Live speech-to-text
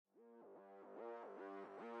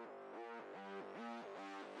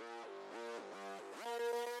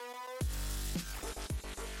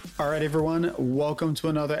All right, everyone, welcome to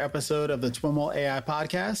another episode of the Twiml AI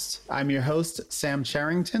podcast. I'm your host, Sam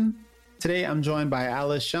Charrington. Today, I'm joined by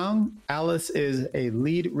Alice Xiang. Alice is a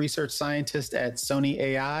lead research scientist at Sony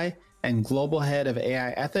AI and global head of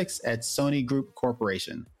AI ethics at Sony Group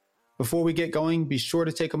Corporation. Before we get going, be sure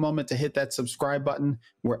to take a moment to hit that subscribe button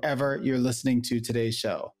wherever you're listening to today's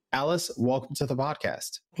show. Alice, welcome to the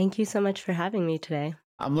podcast. Thank you so much for having me today.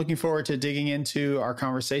 I'm looking forward to digging into our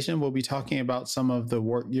conversation. We'll be talking about some of the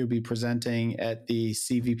work you'll be presenting at the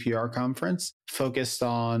CVPR conference, focused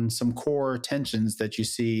on some core tensions that you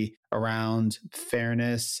see around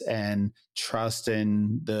fairness and trust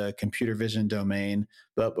in the computer vision domain.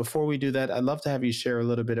 But before we do that, I'd love to have you share a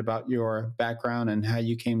little bit about your background and how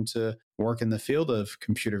you came to work in the field of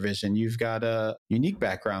computer vision. You've got a unique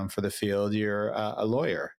background for the field. You're a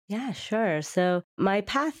lawyer. Yeah, sure. So my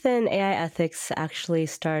path in AI ethics actually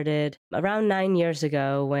started around 9 years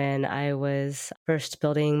ago when I was first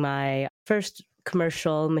building my first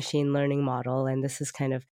commercial machine learning model. And this is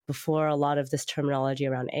kind of before a lot of this terminology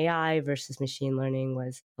around AI versus machine learning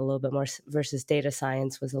was a little bit more, versus data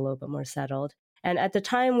science was a little bit more settled. And at the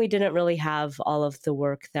time, we didn't really have all of the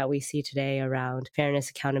work that we see today around fairness,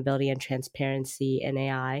 accountability, and transparency in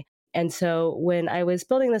AI. And so when I was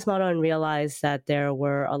building this model and realized that there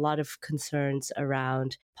were a lot of concerns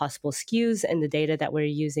around possible skews in the data that we're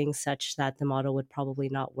using, such that the model would probably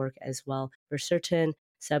not work as well for certain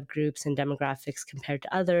subgroups and demographics compared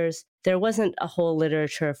to others, there wasn't a whole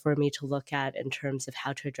literature for me to look at in terms of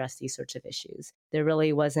how to address these sorts of issues. There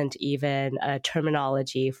really wasn't even a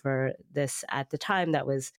terminology for this at the time that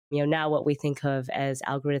was, now what we think of as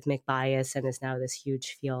algorithmic bias and is now this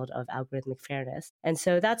huge field of algorithmic fairness. And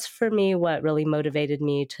so that's for me what really motivated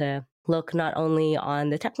me to look not only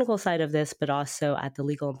on the technical side of this, but also at the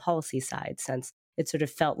legal and policy side, since it sort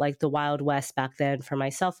of felt like the Wild West back then for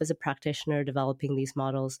myself as a practitioner developing these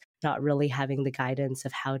models, not really having the guidance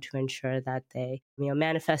of how to ensure that they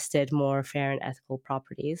manifested more fair and ethical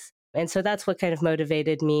properties. And so that's what kind of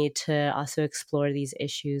motivated me to also explore these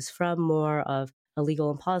issues from more of a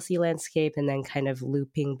legal and policy landscape and then kind of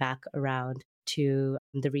looping back around to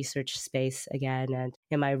the research space again. And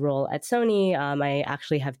in my role at Sony, I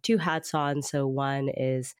actually have two hats on. So one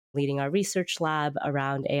is leading our research lab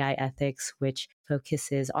around AI ethics, which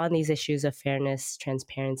focuses on these issues of fairness,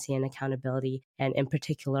 transparency, and accountability, and in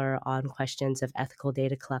particular on questions of ethical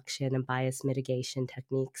data collection and bias mitigation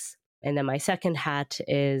techniques. And then my second hat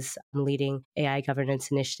is leading AI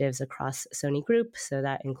governance initiatives across Sony Group. So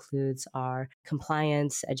that includes our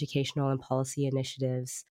compliance, educational, and policy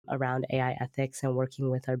initiatives around AI ethics and working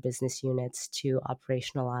with our business units to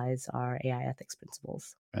operationalize our AI ethics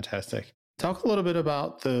principles. Fantastic. Talk a little bit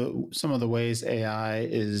about some of the ways AI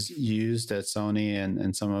is used at Sony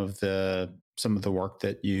and some of the work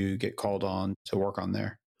that you get called on to work on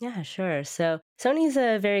there. Yeah, sure. So Sony is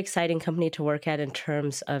a very exciting company to work at in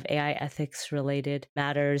terms of AI ethics related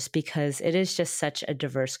matters because it is just such a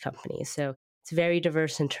diverse company. So it's very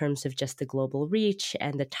diverse in terms of just the global reach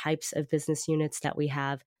and the types of business units that we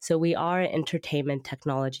have. So we are an entertainment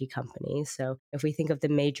technology company. So if we think of the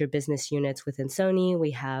major business units within Sony,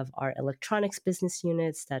 we have our electronics business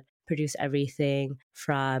units that produce everything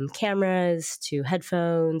from cameras to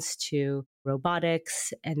headphones to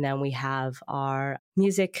robotics. And then we have our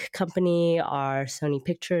music company, our Sony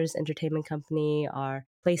Pictures entertainment company, our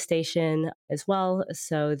PlayStation as well.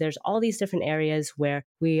 So there's all these different areas where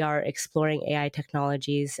we are exploring AI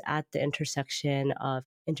technologies at the intersection of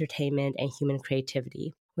entertainment and human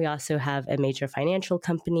creativity. We also have a major financial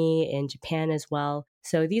company in Japan as well.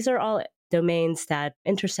 So these are all domains that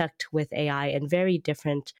intersect with AI in very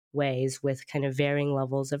different ways with kind of varying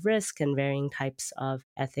levels of risk and varying types of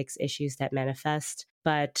ethics issues that manifest.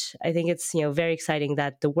 But I think it's very exciting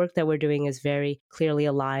that the work that we're doing is very clearly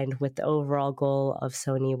aligned with the overall goal of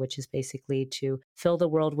Sony, which is basically to fill the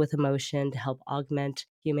world with emotion to help augment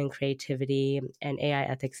human creativity, and AI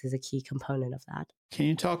ethics is a key component of that. Can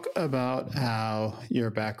you talk about how your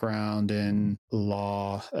background in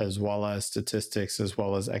law, as well as statistics, as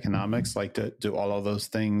well as economics, do all of those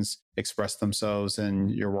things express themselves in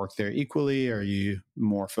your work there equally? Or are you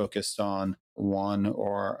more focused on one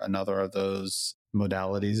or another of those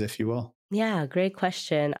modalities, if you will? Yeah, great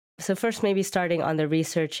question. So first, maybe starting on the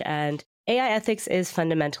research end, AI ethics is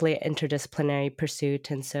fundamentally an interdisciplinary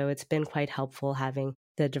pursuit. And so it's been quite helpful having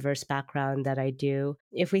the diverse background that I do.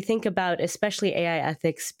 If we think about especially AI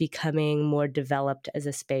ethics becoming more developed as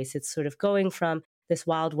a space, it's sort of going from this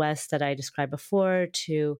Wild West that I described before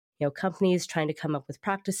to companies trying to come up with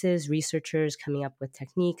practices, researchers coming up with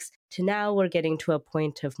techniques, to now we're getting to a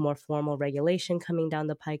point of more formal regulation coming down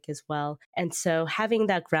the pike as well. And so having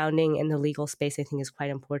that grounding in the legal space, I think, is quite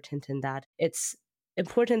important in that it's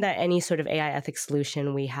important that any sort of AI ethics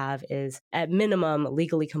solution we have is at minimum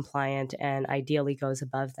legally compliant and ideally goes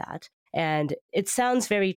above that. And it sounds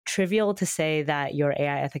very trivial to say that your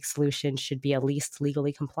AI ethics solution should be at least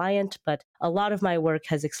legally compliant, but a lot of my work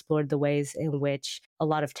has explored the ways in which a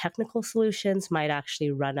lot of technical solutions might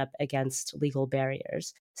actually run up against legal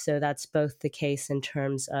barriers. So that's both the case in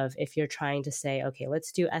terms of if you're trying to say, okay,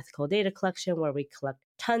 let's do ethical data collection where we collect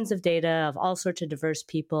tons of data of all sorts of diverse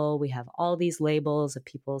people. We have all these labels of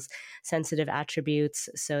people's sensitive attributes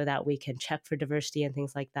so that we can check for diversity and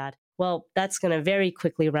things like that. Well, that's going to very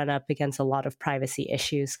quickly run up against a lot of privacy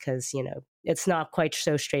issues because, it's not quite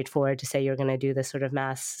so straightforward to say you're going to do this sort of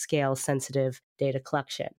mass scale sensitive data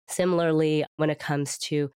collection. Similarly, when it comes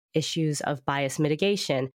to issues of bias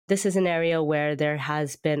mitigation, this is an area where there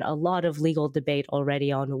has been a lot of legal debate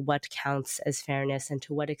already on what counts as fairness and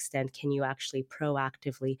to what extent can you actually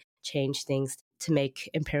proactively change things to make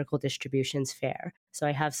empirical distributions fair. So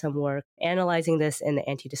I have some work analyzing this in the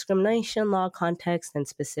anti-discrimination law context and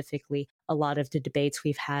specifically a lot of the debates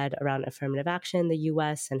we've had around affirmative action in the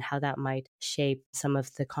US and how that might shape some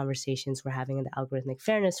of the conversations we're having in the algorithmic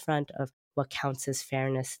fairness front of what counts as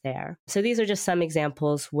fairness there. So these are just some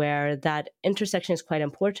examples where that intersection is quite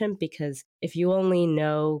important because if you only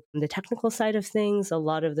know the technical side of things, a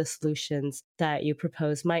lot of the solutions that you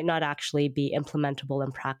propose might not actually be implementable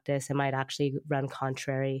in practice and might actually run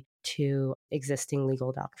contrary to existing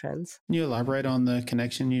legal doctrines. Can you elaborate on the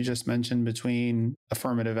connection you just mentioned between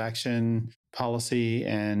affirmative action policy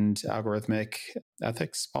and algorithmic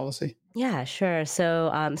ethics policy? Yeah, sure.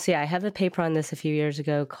 So I have a paper on this a few years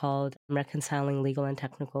ago called Reconciling Legal and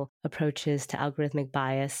Technical Approaches to Algorithmic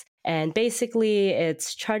Bias. And basically,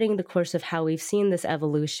 it's charting the course of how we've seen this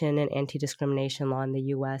evolution in anti-discrimination law in the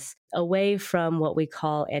US away from what we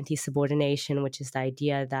call anti-subordination, which is the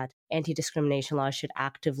idea that anti-discrimination law should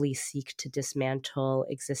actively seek to dismantle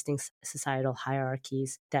existing societal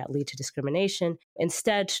hierarchies that lead to discrimination.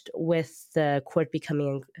 Instead, with the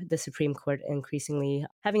Supreme Court increasingly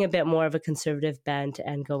having a bit more of a conservative bent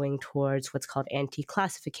and going towards what's called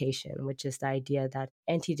anti-classification, which is the idea that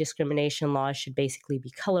anti-discrimination laws should basically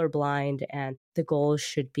be colorblind and the goal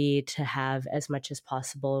should be to have as much as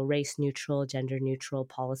possible race-neutral, gender-neutral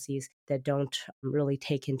policies that don't really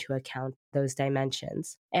take into account those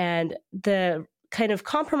dimensions. And the kind of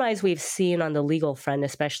compromise we've seen on the legal front,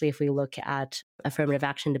 especially if we look at affirmative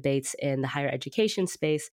action debates in the higher education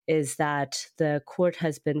space, is that the court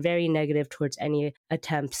has been very negative towards any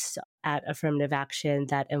attempts at affirmative action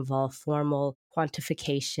that involve formal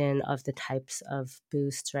quantification of the types of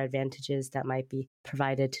boosts or advantages that might be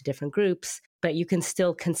provided to different groups. But you can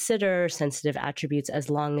still consider sensitive attributes as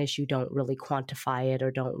long as you don't really quantify it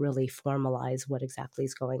or don't really formalize what exactly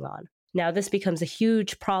is going on. Now, this becomes a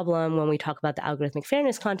huge problem when we talk about the algorithmic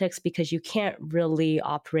fairness context because you can't really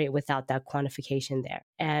operate without that quantification there.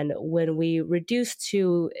 And when we reduce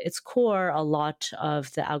to its core a lot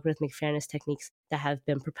of the algorithmic fairness techniques that have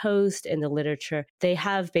been proposed in the literature, they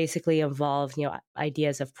have basically involved,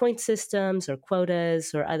 ideas of point systems or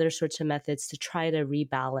quotas or other sorts of methods to try to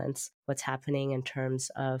rebalance what's happening in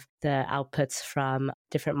terms of the outputs from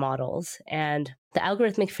different models. And the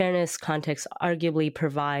algorithmic fairness context arguably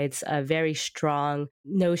provides a very strong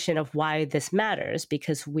notion of why this matters,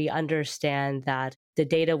 because we understand that the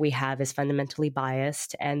data we have is fundamentally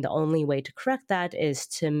biased, and the only way to correct that is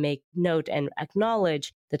to make note and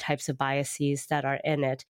acknowledge the types of biases that are in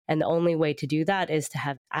it. And the only way to do that is to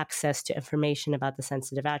have access to information about the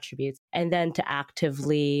sensitive attributes and then to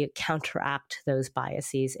actively counteract those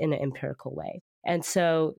biases in an empirical way. And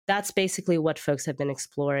so that's basically what folks have been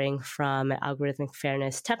exploring from an algorithmic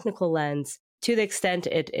fairness technical lens. To the extent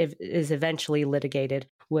it is eventually litigated,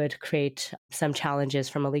 would create some challenges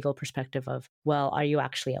from a legal perspective of, well, are you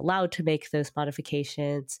actually allowed to make those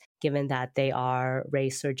modifications given that they are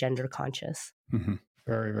race or gender conscious? Mm-hmm.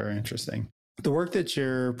 Very, very interesting. The work that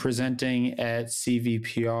you're presenting at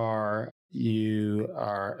CVPR, you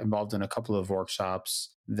are involved in a couple of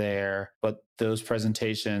workshops there, but those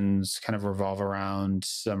presentations kind of revolve around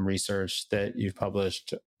some research that you've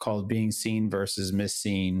published called Being Seen versus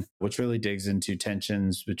Misseen, which really digs into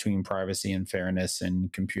tensions between privacy and fairness in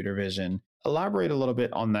computer vision. elaborate a little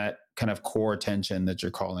bit on that kind of core tension that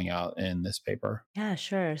you're calling out in this paper. Yeah,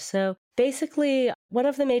 sure. So basically, one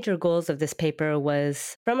of the major goals of this paper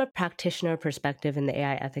was from a practitioner perspective in the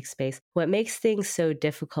AI ethics space. What makes things so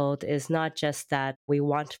difficult is not just that we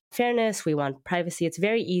want fairness, we want privacy. It's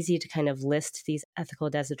very easy to kind of list these ethical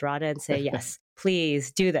desiderata and say, yes,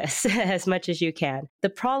 please do this as much as you can. The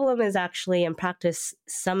problem is actually in practice,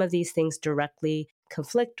 some of these things directly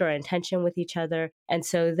conflict or in tension with each other. And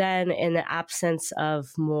so then in the absence of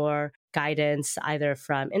more guidance, either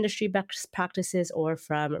from industry best practices or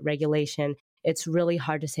from regulation, it's really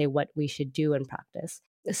hard to say what we should do in practice.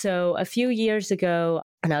 So a few years ago,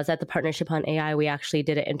 when I was at the Partnership on AI, we actually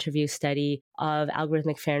did an interview study of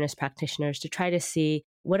algorithmic fairness practitioners to try to see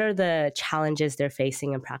what are the challenges they're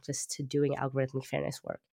facing in practice to doing algorithmic fairness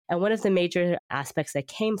work. And one of the major aspects that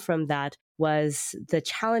came from that was the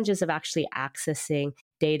challenges of actually accessing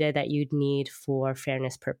data that you'd need for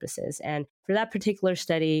fairness purposes. And for that particular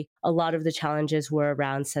study, a lot of the challenges were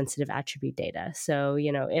around sensitive attribute data. So,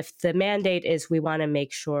 if the mandate is we want to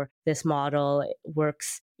make sure this model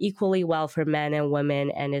works equally well for men and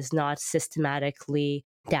women and is not systematically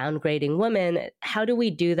downgrading women, how do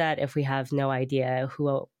we do that if we have no idea who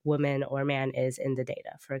a woman or man is in the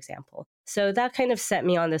data, for example? So that kind of set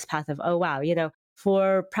me on this path of, oh, wow,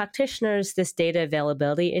 for practitioners, this data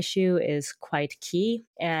availability issue is quite key.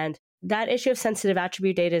 And that issue of sensitive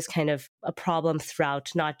attribute data is kind of a problem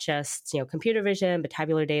throughout, not just, computer vision, but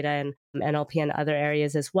tabular data and NLP and other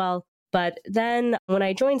areas as well. But then when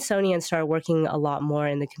I joined Sony and started working a lot more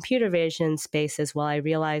in the computer vision space as well, I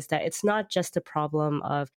realized that it's not just a problem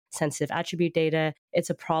of sensitive attribute data, it's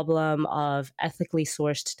a problem of ethically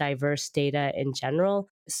sourced diverse data in general.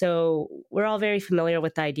 So we're all very familiar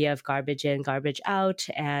with the idea of garbage in, garbage out,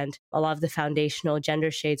 and a lot of the foundational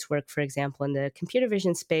gender shades work, for example, in the computer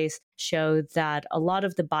vision space show that a lot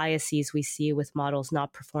of the biases we see with models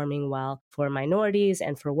not performing well for minorities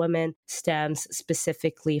and for women stems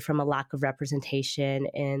specifically from a lack of representation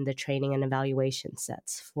in the training and evaluation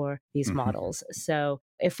sets for these models. So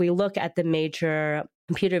if we look at the major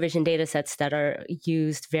computer vision data sets that are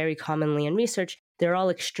used very commonly in research, they're all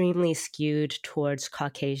extremely skewed towards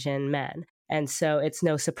Caucasian men. And so it's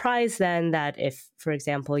no surprise then that if, for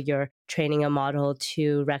example, you're training a model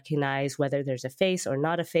to recognize whether there's a face or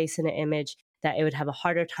not a face in an image, that it would have a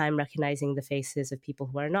harder time recognizing the faces of people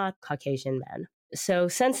who are not Caucasian men. So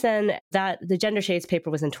since then, the gender shades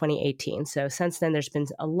paper was in 2018. So since then, there's been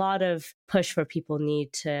a lot of push for people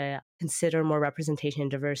need to consider more representation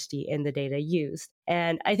and diversity in the data used.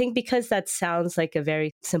 And I think because that sounds like a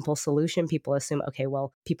very simple solution, people assume, okay,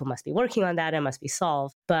 well, people must be working on that, it must be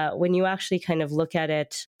solved. But when you actually kind of look at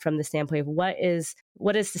it from the standpoint of what is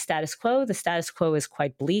the status quo is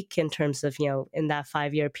quite bleak in terms of, in that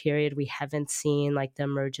 5-year period, we haven't seen like the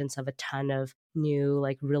emergence of a ton of new,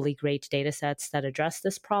 like really great data sets that address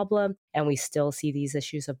this problem. And we still see these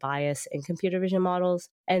issues of bias in computer vision models.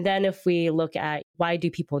 And then if we look at why do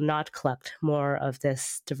people not collect more of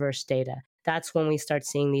this diverse data, that's when we start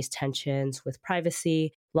seeing these tensions with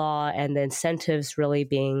privacy law and the incentives really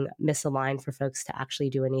being misaligned for folks to actually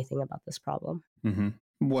do anything about this problem. Mm-hmm.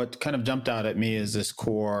 What kind of jumped out at me is this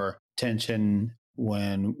core tension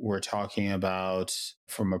when we're talking about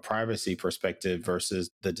from a privacy perspective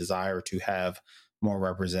versus the desire to have more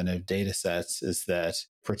representative data sets, is that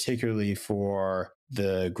particularly for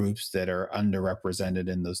the groups that are underrepresented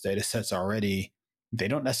in those data sets already, they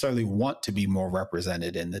don't necessarily want to be more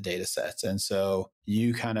represented in the data sets. And so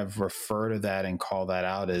you kind of refer to that and call that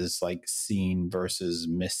out as like seen versus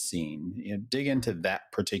misseen. Dig into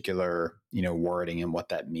that particular, wording and what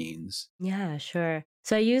that means. Yeah, sure.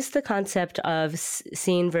 So I use the concept of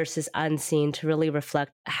seen versus unseen to really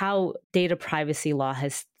reflect how data privacy law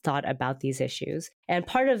has thought about these issues. And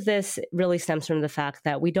part of this really stems from the fact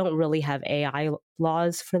that we don't really have AI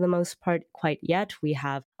laws for the most part quite yet. We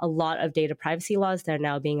have a lot of data privacy laws that are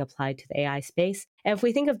now being applied to the AI space. And if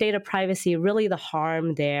we think of data privacy, really the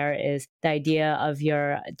harm there is the idea of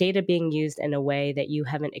your data being used in a way that you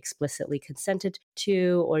haven't explicitly consented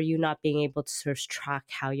to, or you not being able to sort of track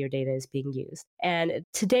how your data is being used. And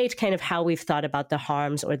to date, kind of how we've thought about the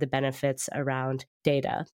harms or the benefits around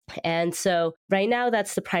data. And so right now,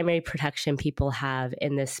 that's the primary protection people have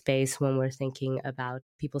in this space when we're thinking about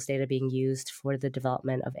people's data being used for the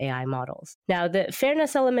development of AI models. Now, the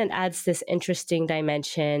fairness element adds this interesting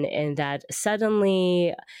dimension in that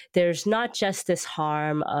suddenly there's not just this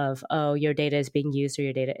harm of, oh, your data is being used or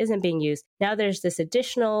your data isn't being used. Now there's this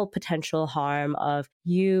additional potential harm of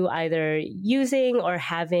you either using or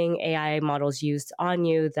having AI models used on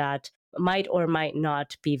you that might or might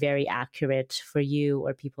not be very accurate for you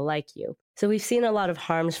or people like you. So we've seen a lot of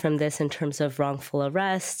harms from this in terms of wrongful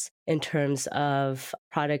arrests, in terms of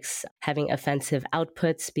products having offensive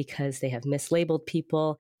outputs because they have mislabeled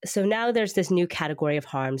people. So now there's this new category of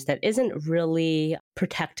harms that isn't really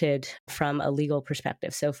protected from a legal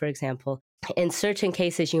perspective. So for example, in certain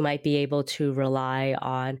cases, you might be able to rely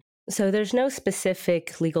on. So there's no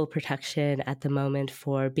specific legal protection at the moment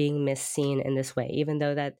for being misseen in this way, even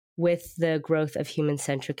though that with the growth of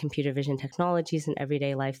human-centric computer vision technologies in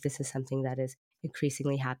everyday life, this is something that is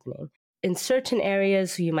increasingly happening. In certain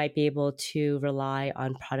areas, you might be able to rely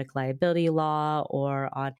on product liability law or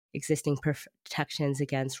on existing protections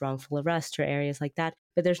against wrongful arrest or areas like that.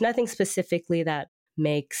 But there's nothing specifically that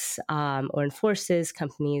makes or enforces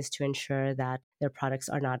companies to ensure that their products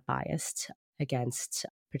are not biased against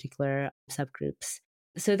particular subgroups.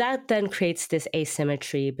 So that then creates this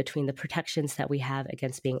asymmetry between the protections that we have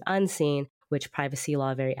against being unseen, which privacy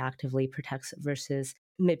law very actively protects, versus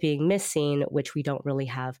being misseen, which we don't really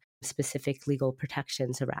have specific legal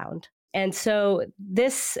protections around. And so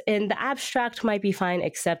this in the abstract might be fine,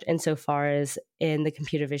 except insofar as in the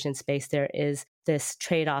computer vision space, there is this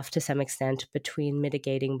trade-off to some extent between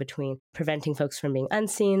preventing folks from being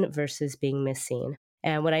unseen versus being misseen.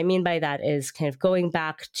 And what I mean by that is kind of going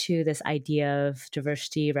back to this idea of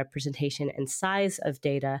diversity, representation, and size of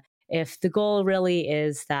data. If the goal really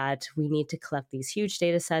is that we need to collect these huge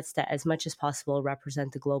data sets that as much as possible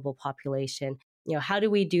represent the global population, how do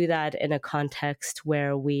we do that in a context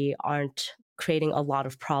where we aren't creating a lot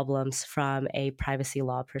of problems from a privacy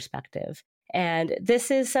law perspective? And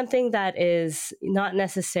this is something that is not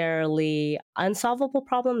necessarily unsolvable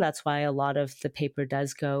problem. That's why a lot of the paper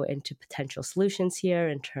does go into potential solutions here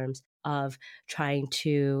in terms of trying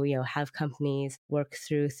to, have companies work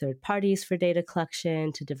through third parties for data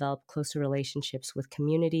collection, to develop closer relationships with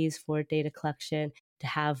communities for data collection, to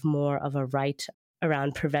have more of a right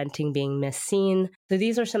around preventing being misseen. So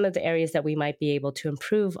these are some of the areas that we might be able to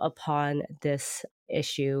improve upon this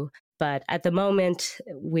issue. But at the moment,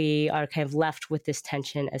 we are kind of left with this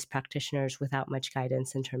tension as practitioners without much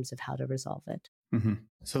guidance in terms of how to resolve it. Mm-hmm.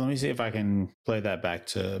 So let me see if I can play that back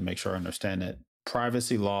to make sure I understand it.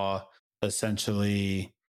 Privacy law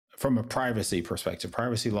essentially, from a privacy perspective,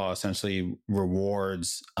 privacy law essentially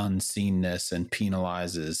rewards unseenness and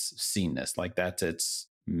penalizes seenness. Like that's its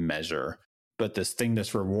measure. But this thing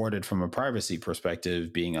that's rewarded from a privacy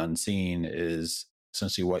perspective, being unseen, is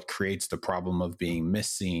essentially what creates the problem of being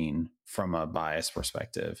misseen from a bias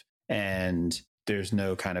perspective. And there's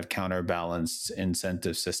no kind of counterbalanced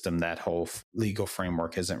incentive system. That whole legal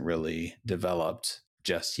framework isn't really developed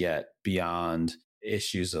just yet beyond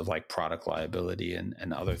issues of like product liability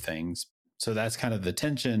and other things. So that's kind of the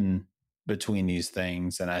tension between these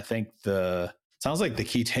things. And I think sounds like the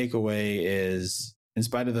key takeaway is, in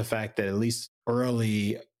spite of the fact that at least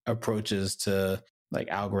early approaches to like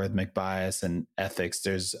algorithmic bias and ethics,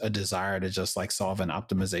 there's a desire to just like solve an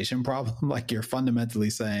optimization problem. Like you're fundamentally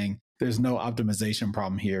saying there's no optimization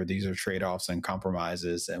problem here. These are trade-offs and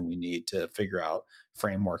compromises, and we need to figure out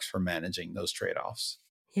frameworks for managing those trade-offs.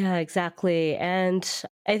 Yeah, exactly. And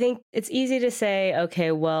I think it's easy to say,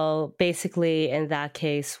 okay, well, basically in that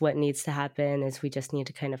case, what needs to happen is we just need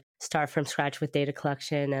to kind of start from scratch with data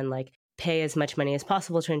collection and like pay as much money as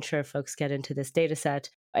possible to ensure folks get into this data set.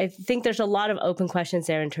 I think there's a lot of open questions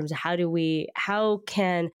there in terms of how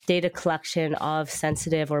can data collection of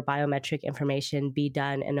sensitive or biometric information be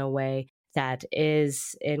done in a way that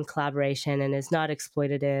is in collaboration and is not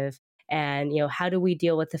exploitative. And, how do we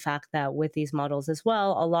deal with the fact that with these models as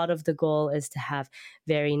well, a lot of the goal is to have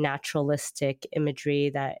very naturalistic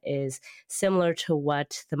imagery that is similar to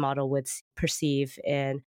what the model would perceive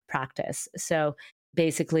in practice. So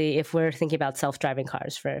basically, if we're thinking about self-driving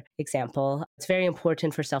cars, for example, it's very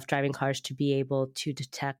important for self-driving cars to be able to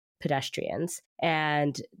detect pedestrians.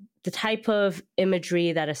 And the type of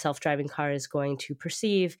imagery that a self-driving car is going to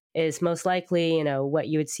perceive is most likely, what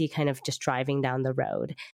you would see kind of just driving down the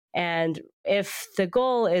road. And if the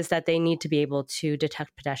goal is that they need to be able to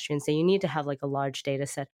detect pedestrians, then you need to have like a large data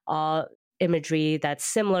set, all imagery that's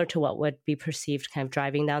similar to what would be perceived kind of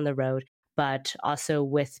driving down the road, but also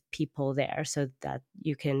with people there so that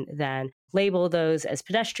you can then label those as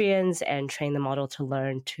pedestrians and train the model to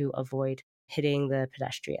learn to avoid hitting the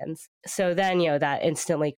pedestrians. So then, that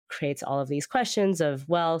instantly creates all of these questions of,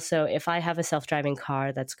 well, so if I have a self-driving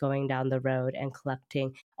car that's going down the road and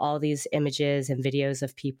collecting all these images and videos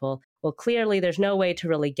of people, well, clearly there's no way to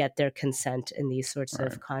really get their consent in these sorts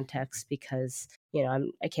of contexts because,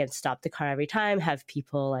 I can't stop the car every time, have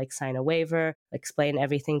people like sign a waiver, explain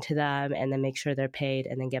everything to them, and then make sure they're paid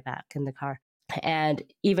and then get back in the car. And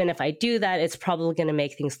even if I do that, it's probably going to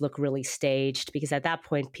make things look really staged because at that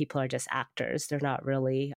point, people are just actors. They're not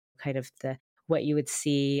really kind of the what you would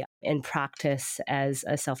see in practice as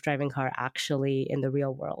a self-driving car actually in the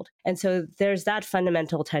real world. And so there's that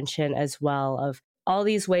fundamental tension as well of all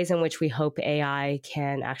these ways in which we hope AI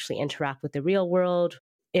can actually interact with the real world.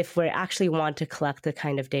 If we actually want to collect the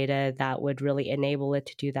kind of data that would really enable it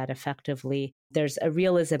to do that effectively, there's a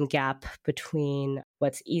realism gap between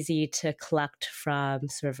what's easy to collect from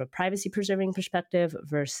sort of a privacy preserving perspective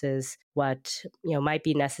versus what might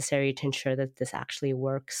be necessary to ensure that this actually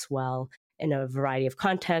works well in a variety of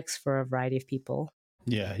contexts for a variety of people.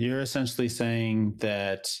 Yeah, you're essentially saying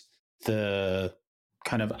that the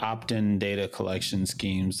kind of opt-in data collection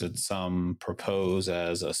schemes that some propose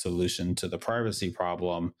as a solution to the privacy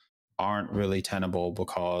problem aren't really tenable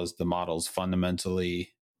because the models fundamentally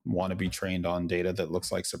want to be trained on data that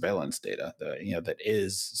looks like surveillance data, that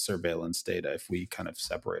is surveillance data. If we kind of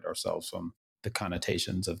separate ourselves from the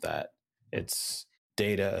connotations of that, it's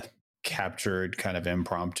data captured kind of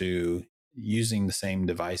impromptu, using the same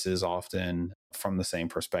devices often from the same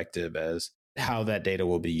perspective as how that data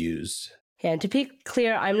will be used. Yeah, and to be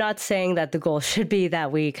clear, I'm not saying that the goal should be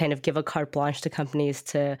that we kind of give a carte blanche to companies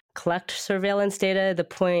to collect surveillance data. The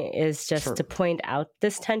point is just to point out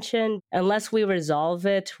this tension. Unless we resolve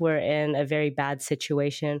it, we're in a very bad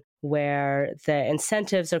situation where the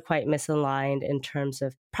incentives are quite misaligned in terms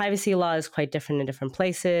of privacy law is quite different in different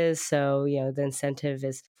places. So, the incentive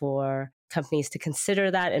is for companies to consider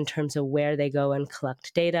that in terms of where they go and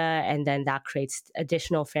collect data. And then that creates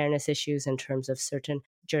additional fairness issues in terms of certain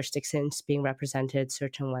jurisdictions being represented,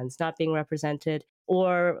 certain ones not being represented.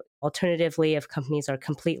 Or alternatively, if companies are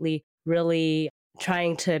completely really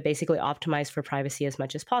trying to basically optimize for privacy as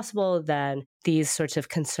much as possible, then these sorts of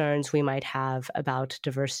concerns we might have about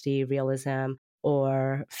diversity, realism,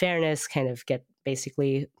 or fairness kind of get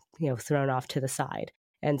basically thrown off to the side.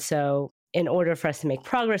 And so in order for us to make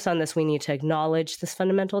progress on this, we need to acknowledge this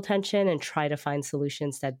fundamental tension and try to find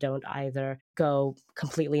solutions that don't either go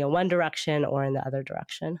completely in one direction or in the other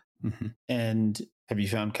direction. Mm-hmm. And have you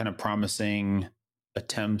found kind of promising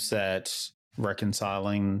attempts at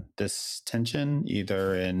reconciling this tension,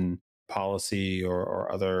 either in policy or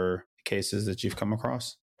other cases that you've come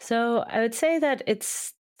across? So I would say that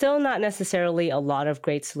it's still not necessarily a lot of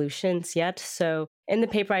great solutions yet. So in the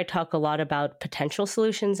paper, I talk a lot about potential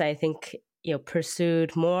solutions. I think,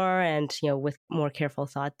 pursued more and, with more careful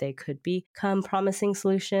thought, they could become promising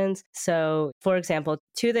solutions. So for example,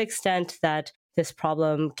 to the extent that this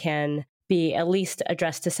problem can be at least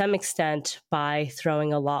addressed to some extent by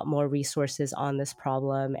throwing a lot more resources on this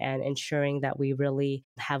problem and ensuring that we really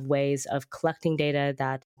have ways of collecting data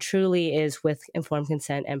that truly is with informed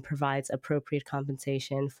consent and provides appropriate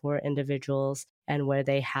compensation for individuals and where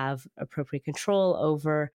they have appropriate control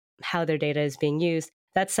over how their data is being used.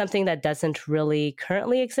 That's something that doesn't really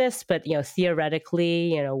currently exist, but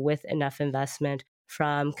theoretically, with enough investment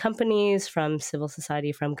from companies, from civil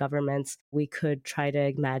society, from governments, we could try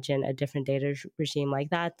to imagine a different data regime like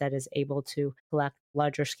that is able to collect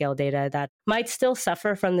larger scale data that might still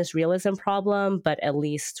suffer from this realism problem, but at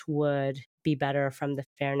least would be better from the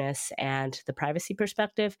fairness and the privacy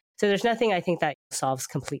perspective. So there's nothing I think that solves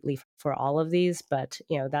completely for all of these, but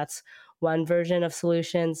that's one version of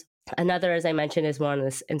solutions. Another, as I mentioned, is more on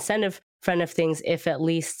this incentive front of things. If at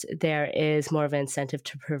least there is more of an incentive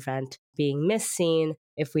to prevent being misseen,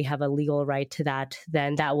 if we have a legal right to that,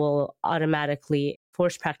 then that will automatically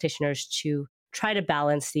force practitioners to try to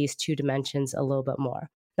balance these two dimensions a little bit more.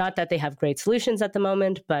 Not that they have great solutions at the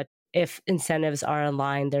moment, but if incentives are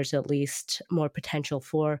aligned, there's at least more potential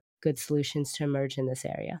for good solutions to emerge in this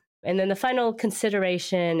area. And then the final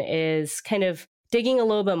consideration is kind of digging a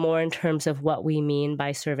little bit more in terms of what we mean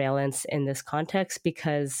by surveillance in this context,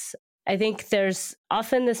 because I think there's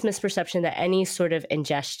often this misperception that any sort of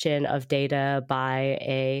ingestion of data by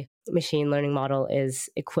a machine learning model is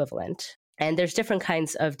equivalent. And there's different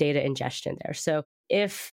kinds of data ingestion there. So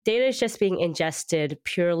if data is just being ingested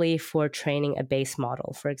purely for training a base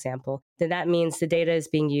model, for example, then that means the data is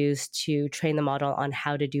being used to train the model on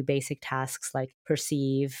how to do basic tasks like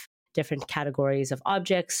perceive different categories of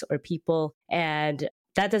objects or people. And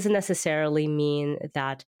that doesn't necessarily mean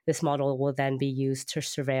that this model will then be used to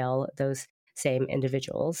surveil those same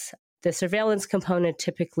individuals. The surveillance component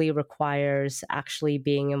typically requires actually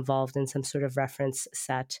being involved in some sort of reference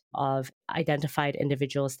set of identified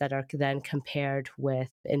individuals that are then compared with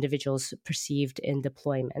individuals perceived in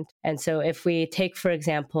deployment. And so if we take, for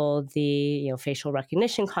example, the facial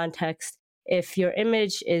recognition context, if your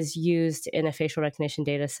image is used in a facial recognition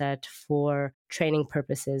data set for training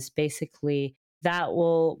purposes, basically that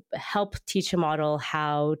will help teach a model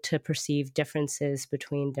how to perceive differences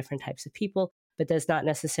between different types of people, but does not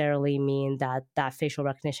necessarily mean that that facial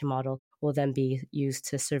recognition model will then be used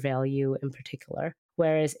to surveil you in particular.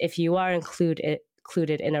 Whereas if you are included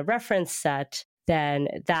in a reference set, then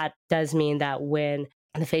that does mean that when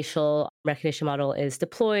the facial recognition model is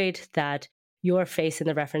deployed, that your face in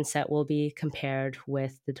the reference set will be compared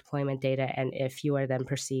with the deployment data. And if you are then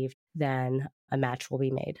perceived, then a match will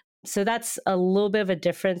be made. So that's a little bit of a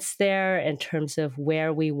difference there in terms of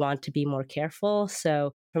where we want to be more careful.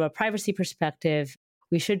 So from a privacy perspective,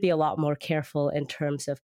 we should be a lot more careful in terms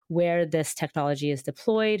of where this technology is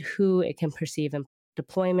deployed, who it can perceive in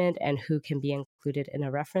deployment, and who can be included in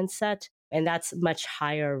a reference set. And that's much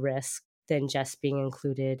higher risk than just being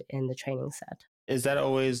included in the training set. Is that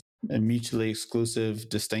always a mutually exclusive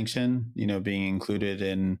distinction, being included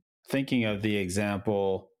in, thinking of the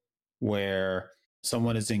example where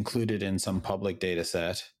someone is included in some public data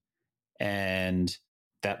set and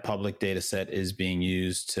that public data set is being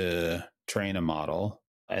used to train a model,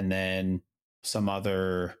 and then some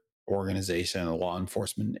other organization, a law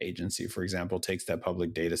enforcement agency, for example, takes that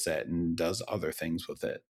public data set and does other things with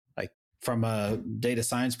it. Like from a data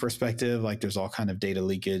science perspective, like there's all kind of data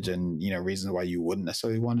leakage and, reasons why you wouldn't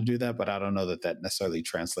necessarily want to do that. But I don't know that necessarily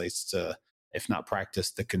translates to, if not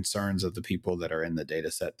practice, the concerns of the people that are in the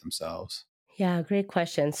data set themselves. Yeah, great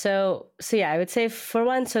question. So yeah, I would say for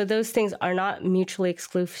one, so those things are not mutually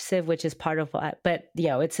exclusive, which is part of what, but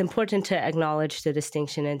it's important to acknowledge the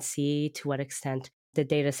distinction and see to what extent the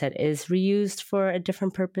data set is reused for a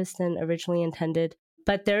different purpose than originally intended.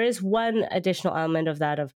 But there is one additional element of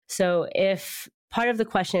that so if part of the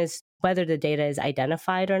question is whether the data is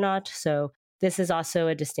identified or not. So this is also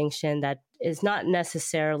a distinction that is not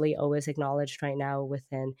necessarily always acknowledged right now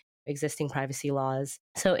within existing privacy laws.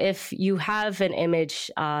 So if you have an image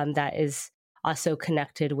that is also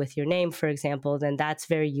connected with your name, for example, then that's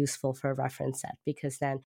very useful for a reference set, because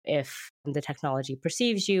then if the technology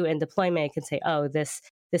perceives you in deployment, it can say, oh, this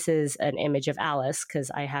is an image of Alice,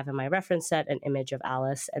 because I have in my reference set an image of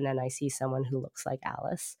Alice, and then I see someone who looks like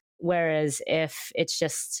Alice. Whereas if it's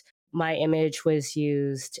just my image was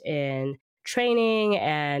used in training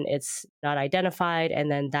and it's not identified,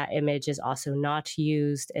 and then that image is also not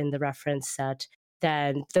used in the reference set,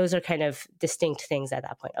 then those are kind of distinct things at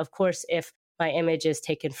that point. Of course, if my image is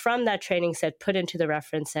taken from that training set, put into the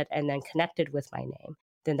reference set, and then connected with my name,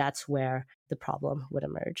 then that's where the problem would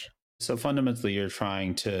emerge. So fundamentally, you're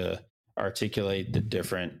trying to articulate the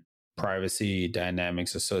different privacy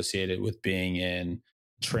dynamics associated with being in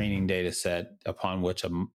training data set upon which a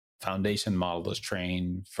foundation model is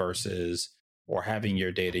trained versus, or having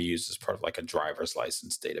your data used as part of like a driver's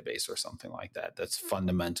license database or something like that. That's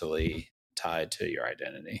fundamentally tied to your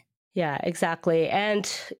identity. Yeah, exactly. And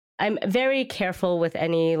I'm very careful with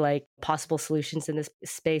any possible solutions in this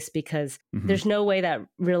space, because there's no way that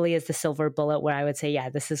really is the silver bullet where I would say, yeah,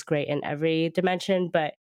 this is great in every dimension.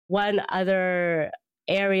 But one other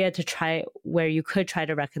area to try where you could try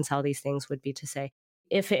to reconcile these things would be to say,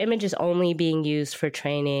 if an image is only being used for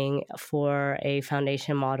training for a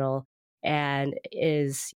foundation model and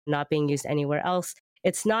is not being used anywhere else,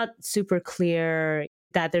 it's not super clear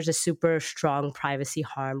that there's a super strong privacy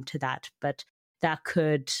harm to that, but that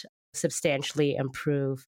could substantially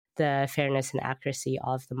improve the fairness and accuracy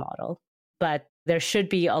of the model. But there should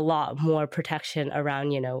be a lot more protection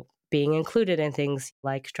around, being included in things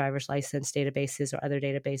like driver's license databases or other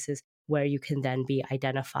databases where you can then be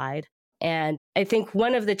identified. And I think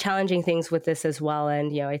one of the challenging things with this as well,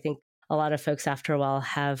 and I think a lot of folks after a while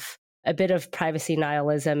have a bit of privacy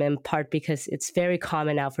nihilism, in part because it's very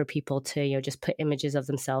common now for people to, just put images of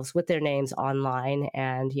themselves with their names online.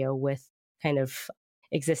 And, with kind of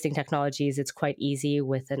existing technologies, it's quite easy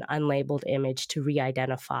with an unlabeled image to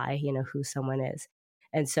re-identify, who someone is.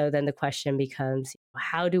 And so then the question becomes,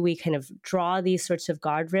 how do we kind of draw these sorts of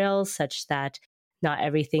guardrails such that not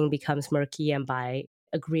everything becomes murky, and by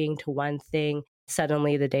agreeing to one thing,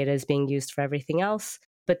 suddenly the data is being used for everything else?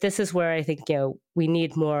 But this is where I think, we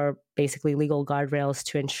need more basically legal guardrails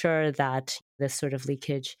to ensure that this sort of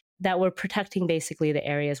leakage, that we're protecting basically the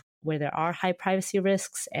areas where there are high privacy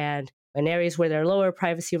risks, and in areas where there are lower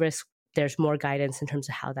privacy risks, there's more guidance in terms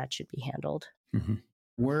of how that should be handled.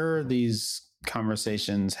 Where are these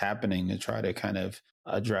conversations happening to try to kind of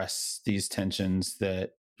address these tensions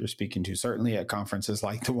that you're speaking to, certainly at conferences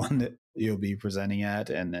like the one that you'll be presenting at,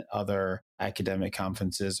 and at other academic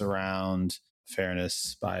conferences around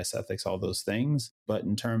fairness, bias, ethics, all those things? But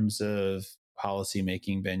in terms of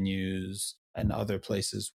policymaking venues and other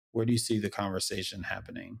places, where do you see the conversation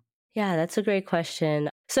happening? Yeah, that's a great question.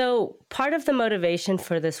 So part of the motivation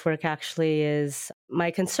for this work actually is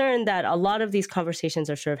my concern that a lot of these conversations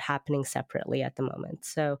are sort of happening separately at the moment.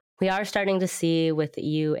 So we are starting to see with the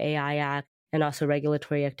EU AI Act and also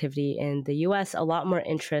regulatory activity in the US, a lot more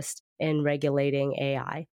interest in regulating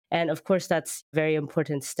AI. And of course, that's a very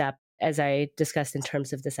important step, as I discussed in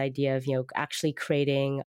terms of this idea of, actually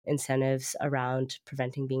creating incentives around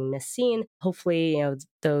preventing being misseen. Hopefully,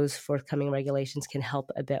 those forthcoming regulations can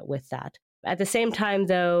help a bit with that. At the same time,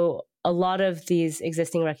 though, a lot of these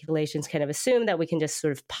existing regulations kind of assume that we can just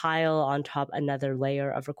sort of pile on top another layer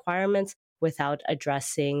of requirements without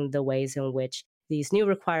addressing the ways in which these new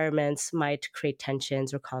requirements might create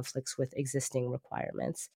tensions or conflicts with existing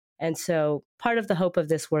requirements. And so part of the hope of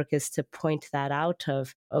this work is to point that out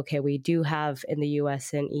of, okay, we do have in the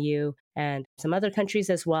US and EU and some other countries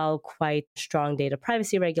as well, quite strong data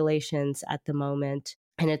privacy regulations at the moment.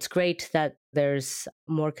 And it's great that there's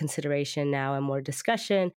more consideration now and more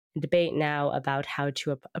discussion and debate now about how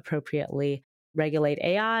to appropriately regulate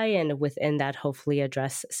AI and within that, hopefully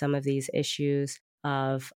address some of these issues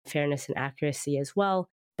of fairness and accuracy as well.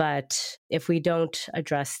 But if we don't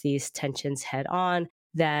address these tensions head on,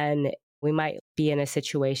 then we might be in a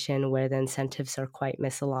situation where the incentives are quite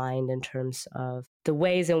misaligned in terms of the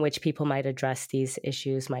ways in which people might address these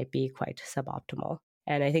issues might be quite suboptimal.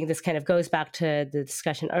 And I think this kind of goes back to the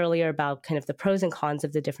discussion earlier about kind of the pros and cons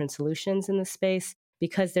of the different solutions in the space.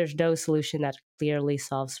 Because there's no solution that clearly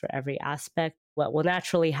solves for every aspect, what will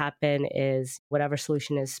naturally happen is whatever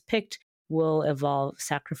solution is picked will involve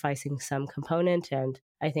sacrificing some component. And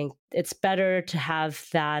I think it's better to have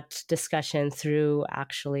that discussion through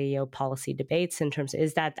actually policy debates in terms of,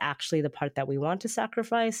 is that actually the part that we want to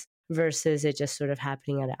sacrifice versus it just sort of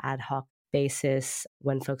happening on an ad hoc basis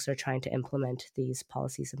when folks are trying to implement these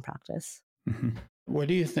policies in practice. Mm-hmm. What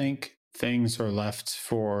do you think things are left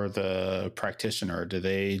for the practitioner? Do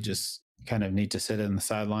they just kind of need to sit in the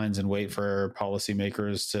sidelines and wait for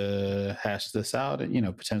policymakers to hash this out?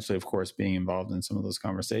 Potentially, of course, being involved in some of those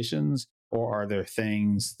conversations. Or are there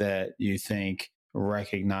things that you think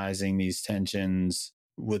recognizing these tensions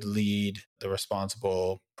would lead the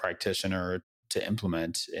responsible practitioner to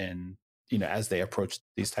implement in as they approach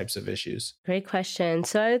these types of issues? Great question.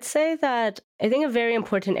 So I would say that I think a very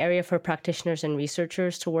important area for practitioners and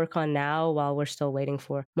researchers to work on now while we're still waiting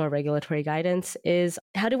for more regulatory guidance is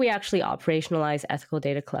how do we actually operationalize ethical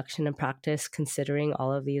data collection and practice considering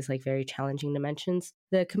all of these very challenging dimensions?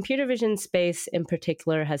 The computer vision space in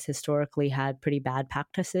particular has historically had pretty bad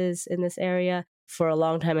practices in this area. For a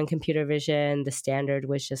long time in computer vision, the standard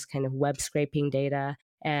was just kind of web scraping data.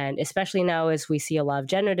 And especially now, as we see a lot of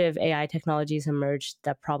generative AI technologies emerge,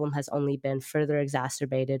 that problem has only been further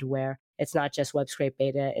exacerbated, where it's not just web scrape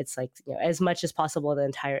data, it's as much as possible the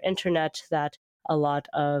entire internet that a lot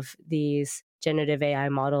of these generative AI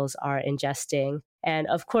models are ingesting. And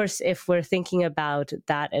of course, if we're thinking about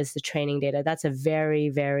that as the training data, that's a very,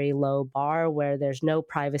 very low bar where there's no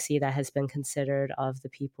privacy that has been considered of the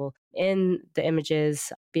people in the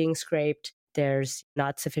images being scraped. There's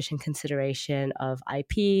not sufficient consideration of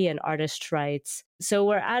IP and artist rights. So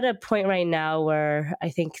we're at a point right now where I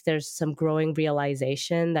think there's some growing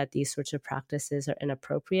realization that these sorts of practices are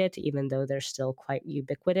inappropriate, even though they're still quite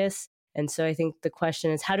ubiquitous. And so I think the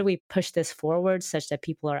question is, how do we push this forward such that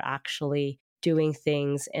people are actually doing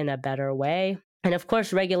things in a better way? And of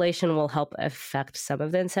course, regulation will help affect some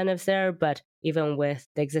of the incentives there, but even with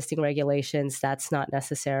the existing regulations, that's not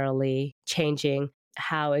necessarily changing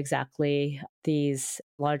how exactly these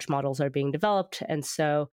large models are being developed. And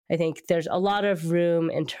so I think there's a lot of room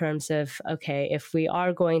in terms of, okay, if we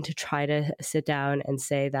are going to try to sit down and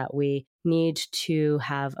say that we need to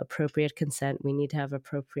have appropriate consent, we need to have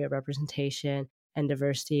appropriate representation and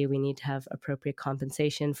diversity, we need to have appropriate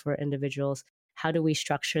compensation for individuals, how do we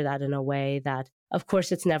structure that in a way that, of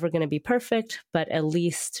course, it's never going to be perfect, but at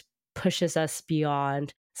least pushes us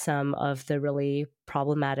beyond some of the really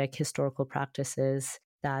problematic historical practices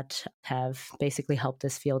that have basically helped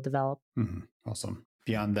this field develop. Mm-hmm. Awesome.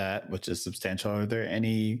 Beyond that, which is substantial, are there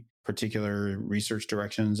any particular research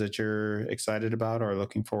directions that you're excited about or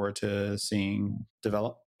looking forward to seeing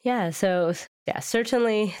develop? So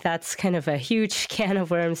certainly that's kind of a huge can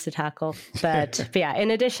of worms to tackle. But yeah, in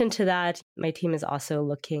addition to that, my team is also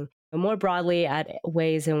looking more broadly at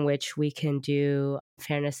ways in which we can do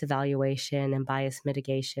fairness evaluation and bias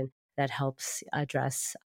mitigation that helps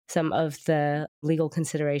address some of the legal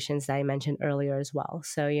considerations that I mentioned earlier as well.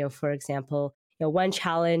 So, for example, one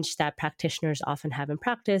challenge that practitioners often have in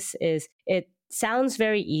practice is it sounds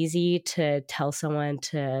very easy to tell someone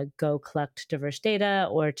to go collect diverse data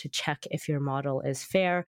or to check if your model is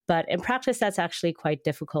fair. But in practice, that's actually quite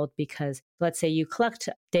difficult because let's say you collect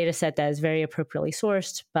a data set that is very appropriately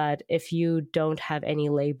sourced, but if you don't have any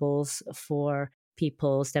labels for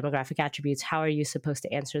people's demographic attributes, how are you supposed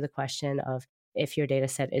to answer the question of if your data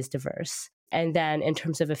set is diverse? And then in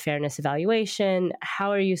terms of a fairness evaluation,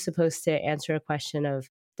 how are you supposed to answer a question of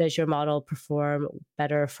does your model perform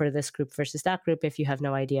better for this group versus that group if you have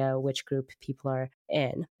no idea which group people are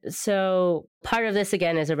in? So part of this,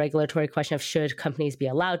 again, is a regulatory question of should companies be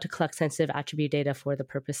allowed to collect sensitive attribute data for the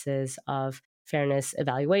purposes of fairness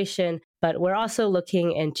evaluation. But we're also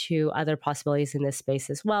looking into other possibilities in this space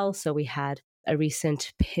as well. So we had a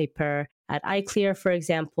recent paper at iClear, for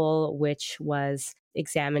example, which was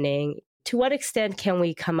examining to what extent can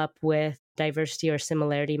we come up with diversity or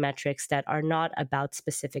similarity metrics that are not about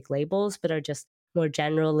specific labels, but are just more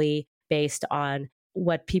generally based on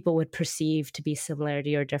what people would perceive to be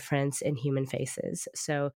similarity or difference in human faces.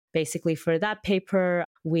 So basically for that paper,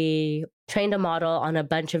 we trained a model on a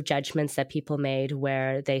bunch of judgments that people made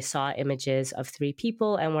where they saw images of 3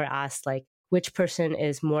 people and were asked like, which person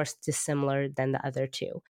is more dissimilar than the other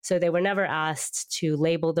 2? So they were never asked to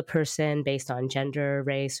label the person based on gender,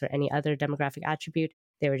 race, or any other demographic attribute.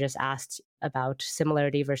 They were just asked about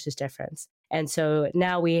similarity versus difference. And so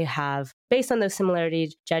now we have, based on those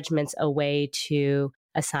similarity judgments, a way to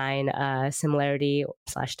assign a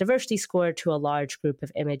similarity/diversity score to a large group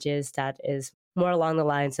of images that is more along the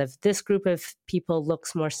lines of this group of people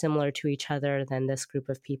looks more similar to each other than this group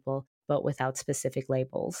of people, but without specific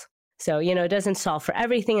labels. So, it doesn't solve for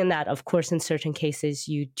everything in that. Of course, in certain cases,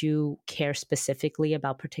 you do care specifically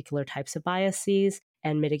about particular types of biases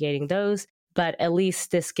and mitigating those. But at least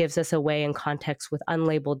this gives us a way in context with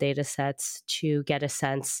unlabeled data sets to get a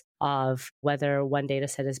sense of whether one data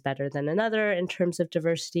set is better than another in terms of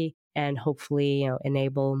diversity and hopefully,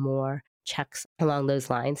 enable more checks along those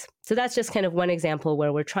lines. So that's just kind of one example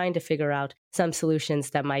where we're trying to figure out some solutions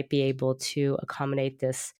that might be able to accommodate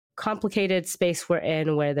this complicated space we're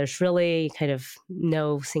in where there's really kind of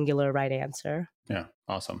no singular right answer. Yeah,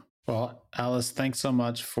 awesome. Well, Alice, thanks so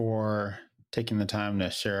much for taking the time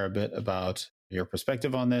to share a bit about your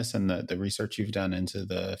perspective on this and the research you've done into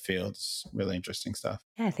the field. It's really interesting stuff.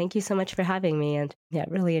 Yeah, thank you so much for having me. And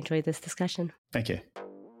really enjoyed this discussion. Thank you.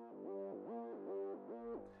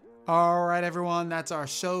 All right, everyone, that's our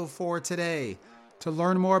show for today. To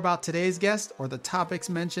learn more about today's guest or the topics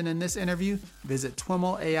mentioned in this interview, visit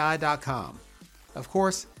twimlai.com. Of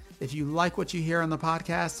course, if you like what you hear on the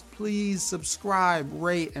podcast, please subscribe,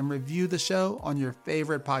 rate, and review the show on your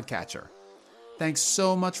favorite podcatcher. Thanks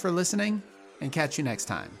so much for listening, and catch you next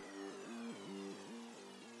time.